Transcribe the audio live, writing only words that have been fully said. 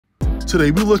Today,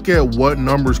 we look at what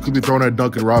numbers could be thrown at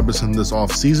Duncan Robinson this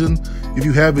offseason. If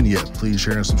you haven't yet, please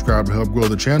share and subscribe to help grow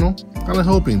the channel, and I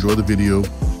hope you enjoy the video.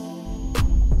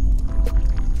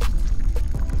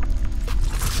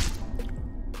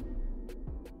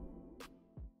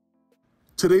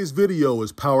 Today's video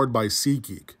is powered by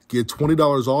SeatGeek. Get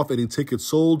 $20 off any ticket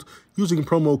sold using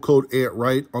promo code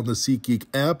Wright on the SeatGeek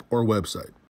app or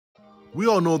website. We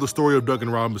all know the story of Duncan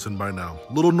Robinson by now.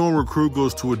 Little-known recruit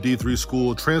goes to a D3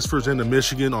 school, transfers into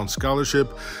Michigan on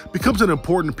scholarship, becomes an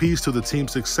important piece to the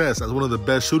team's success as one of the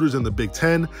best shooters in the Big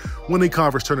Ten, winning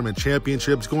conference tournament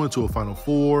championships, going to a Final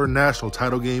Four, national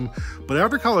title game. But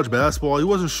after college basketball, he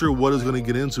wasn't sure what he was going to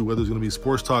get into, whether it was going to be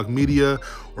sports talk media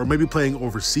or maybe playing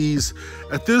overseas.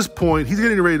 At this point, he's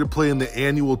getting ready to play in the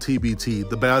annual TBT,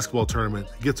 the basketball tournament.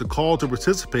 He gets a call to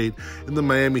participate in the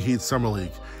Miami Heat Summer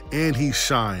League. And he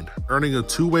shined, earning a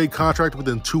two-way contract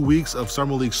within 2 weeks of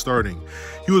Summer League starting.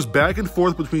 He was back and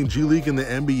forth between G League and the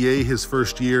NBA his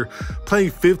first year,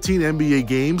 playing 15 NBA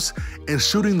games and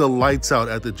shooting the lights out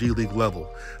at the G League level.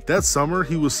 That summer,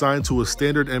 he was signed to a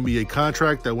standard NBA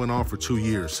contract that went on for 2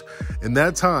 years. In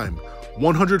that time,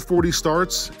 140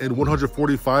 starts and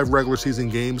 145 regular season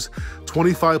games,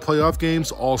 25 playoff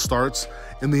games, all starts.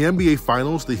 In the NBA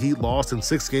Finals, the Heat lost in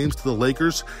 6 games to the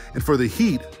Lakers, and for the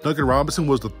Heat, Duncan Robinson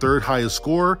was the third highest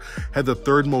scorer, had the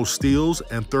third most steals,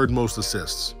 and third most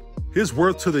assists. His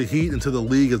worth to the Heat and to the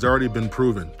league has already been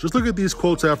proven. Just look at these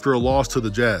quotes after a loss to the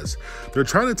Jazz. "They're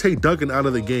trying to take Duncan out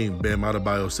of the game," Bam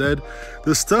Adebayo said.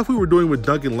 "The stuff we were doing with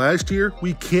Duncan last year,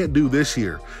 we can't do this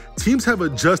year. Teams have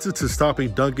adjusted to stopping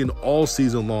Duncan all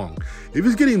season long. If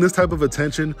he's getting this type of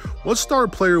attention, what star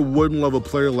player wouldn't love a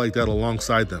player like that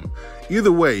alongside them?"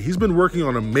 Either way, he's been working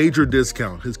on a major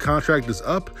discount. His contract is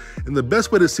up, and the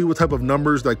best way to see what type of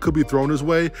numbers that could be thrown his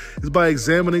way is by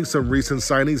examining some recent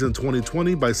signings in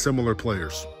 2020 by similar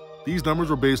players. These numbers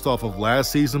were based off of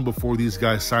last season before these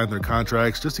guys signed their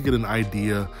contracts, just to get an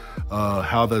idea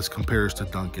how this compares to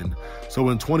Duncan. So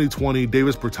in 2020,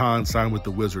 Davis Bertans signed with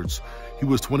the Wizards. He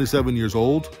was 27 years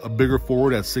old, a bigger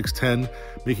forward at 6'10",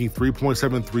 making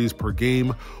 3.7 threes per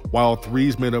game, while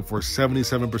threes made up for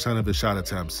 77% of his shot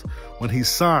attempts. When he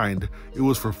signed, it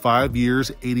was for 5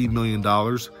 years, $80 million,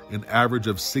 an average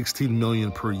of $16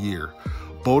 million per year.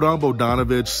 Bojan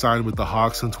Bogdanovic signed with the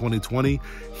Hawks in 2020.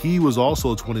 He was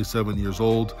also 27 years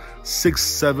old,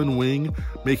 6'7" wing,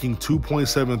 making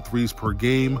 2.7 threes per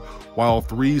game, while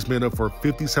threes made up for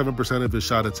 57% of his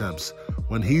shot attempts.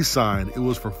 When he signed, it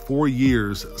was for 4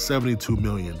 years, $72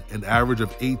 million, an average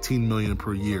of $18 million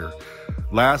per year.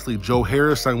 Lastly, Joe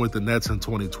Harris signed with the Nets in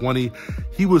 2020.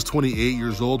 He was 28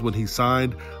 years old when he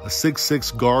signed, a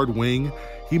 6'6" guard wing.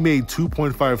 He made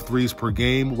 2.5 threes per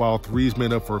game, while threes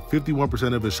made up for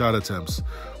 51% of his shot attempts.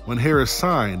 When Harris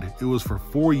signed, it was for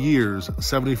 4 years,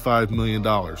 $75 million,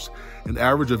 an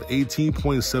average of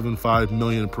 $18.75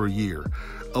 million per year.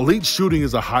 Elite shooting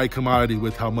is a high commodity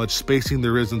with how much spacing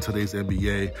there is in today's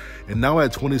NBA, and now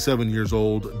at 27 years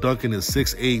old, Duncan is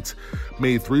 6'8",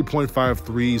 made 3.5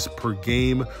 threes per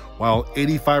game, while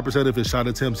 85% of his shot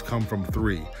attempts come from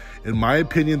three. In my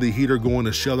opinion, the Heat are going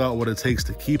to shell out what it takes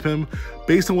to keep him.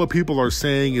 Based on what people are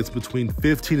saying, it's between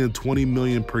 15 and 20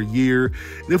 million per year,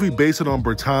 and if we base it on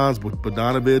Bertans,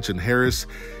 Bogdanovic, and Harris,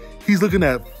 he's looking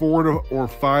at 4 or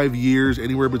 5 years,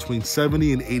 anywhere between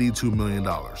 $70 and $82 million.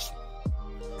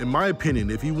 In my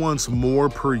opinion, if he wants more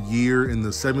per year in the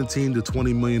 $17 to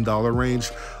 $20 million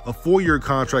range, a 4-year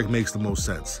contract makes the most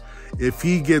sense. If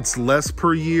he gets less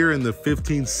per year in the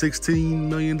 $15, $16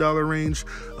 million range,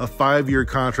 a 5-year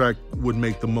contract would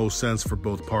make the most sense for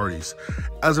both parties.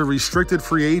 As a restricted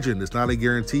free agent, it's not a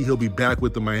guarantee he'll be back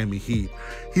with the Miami Heat.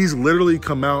 He's literally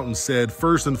come out and said,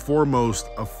 first and foremost,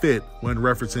 a fit when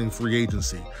referencing free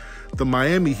agency. The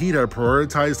Miami Heat had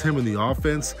prioritized him in the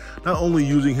offense, not only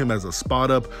using him as a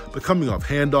spot up, but coming off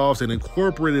handoffs and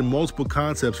incorporating multiple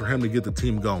concepts for him to get the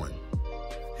team going.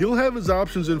 He'll have his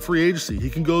options in free agency. He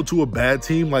can go to a bad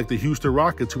team like the Houston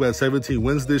Rockets, who had 17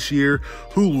 wins this year,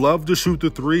 who love to shoot the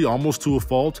three almost to a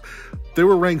fault. They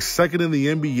were ranked second in the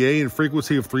NBA in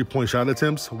frequency of three-point shot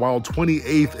attempts, while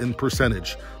 28th in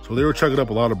percentage. So they were chucking up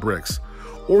a lot of bricks.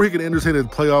 Or he can entertain a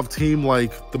playoff team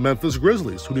like the Memphis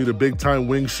Grizzlies, who need a big-time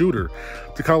wing shooter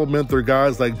to complement their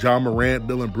guys like John Morant,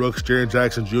 Dillon Brooks, Jaren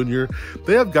Jackson Jr.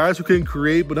 They have guys who can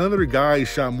create, but none of their guys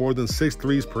shot more than 6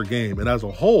 threes per game. And as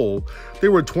a whole, they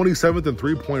were 27th in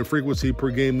three-point frequency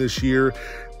per game this year.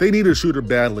 They need a shooter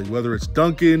badly, whether it's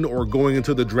Duncan or going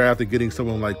into the draft and getting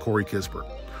someone like Corey Kispert.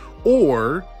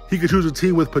 Or He could choose a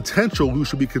team with potential who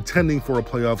should be contending for a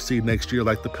playoff seed next year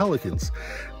like the Pelicans.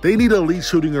 They need elite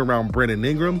shooting around Brandon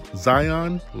Ingram,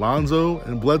 Zion, Lonzo,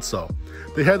 and Bledsoe.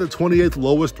 They had the 28th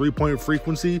lowest three-point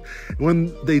frequency, and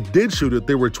when they did shoot it,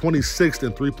 they were 26th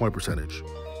in three-point percentage.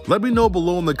 Let me know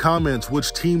below in the comments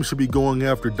which team should be going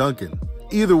after Duncan.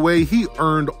 Either way, he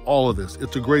earned all of this.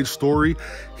 It's a great story.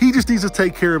 He just needs to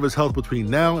take care of his health between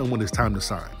now and when it's time to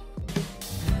sign.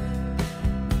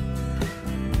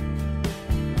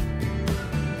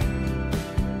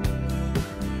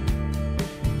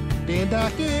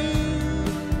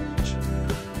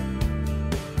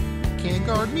 Can't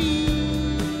guard me.